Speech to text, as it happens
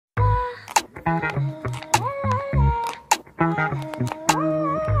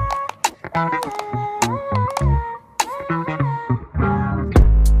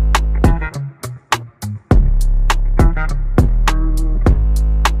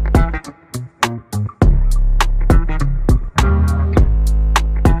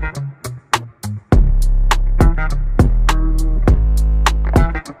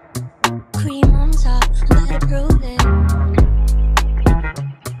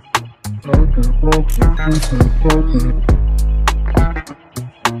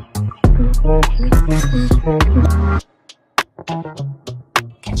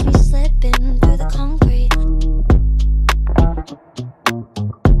Catch me slipping through the concrete.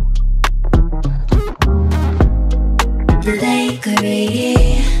 The bakery,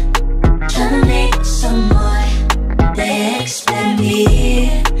 trying to make some more. They expect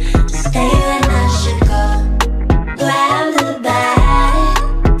me to stay when I should go. Grab the bag,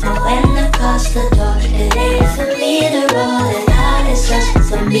 but when I cross the door, it ain't for me to roll it out. It's just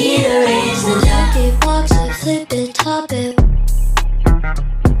for me to raise the top. Deep walks, I flip it, top it.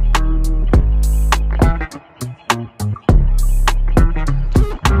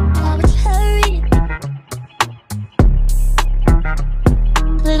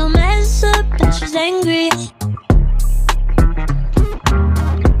 Little mess up and she's angry.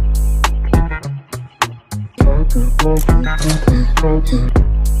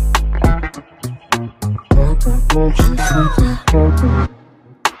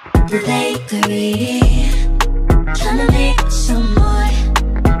 The bakery, trying to make some more.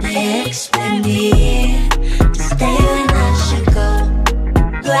 They expect me